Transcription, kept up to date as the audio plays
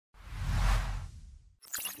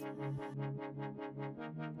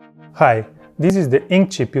Hi, this is the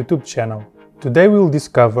INKCHIP YouTube channel. Today we will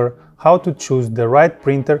discover how to choose the right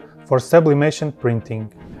printer for sublimation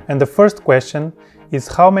printing. And the first question is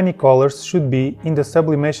how many colors should be in the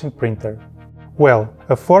sublimation printer? Well,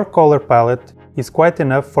 a 4-color palette is quite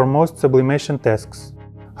enough for most sublimation tasks.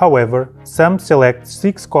 However, some select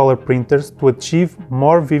 6-color printers to achieve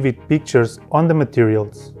more vivid pictures on the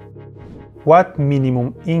materials. What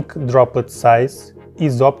minimum ink droplet size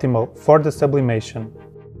is optimal for the sublimation?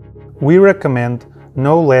 We recommend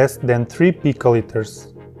no less than 3 picoliters.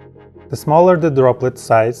 The smaller the droplet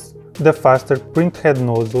size, the faster printhead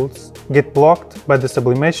nozzles get blocked by the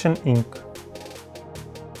sublimation ink.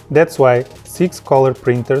 That's why 6-color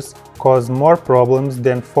printers cause more problems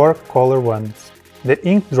than 4-color ones. The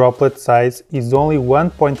ink droplet size is only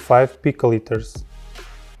 1.5 picoliters.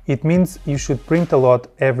 It means you should print a lot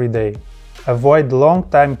every day. Avoid long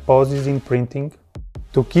time pauses in printing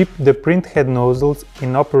to keep the printhead nozzles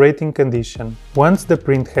in operating condition. Once the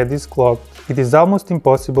printhead is clogged, it is almost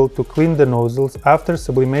impossible to clean the nozzles after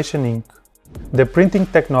sublimation ink. The printing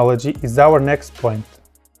technology is our next point.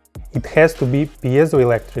 It has to be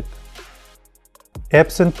piezoelectric.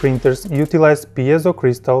 Epson printers utilize piezo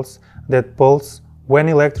crystals that pulse when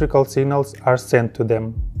electrical signals are sent to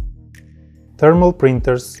them. Thermal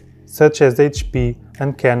printers, such as HP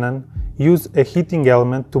and Canon, use a heating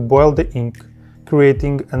element to boil the ink,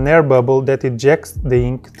 creating an air bubble that ejects the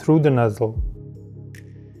ink through the nozzle.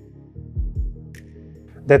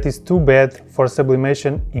 That is too bad for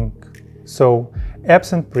sublimation ink. So,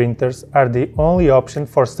 Epson printers are the only option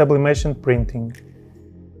for sublimation printing.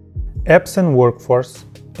 Epson Workforce,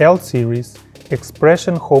 L-Series,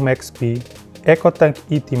 Expression Home XP, EcoTank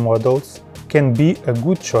ET models can be a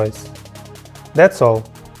good choice. That's all.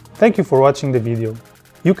 Thank you for watching the video.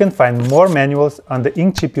 You can find more manuals on the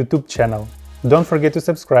INKCHIP YouTube channel. Don't forget to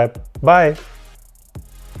subscribe. Bye!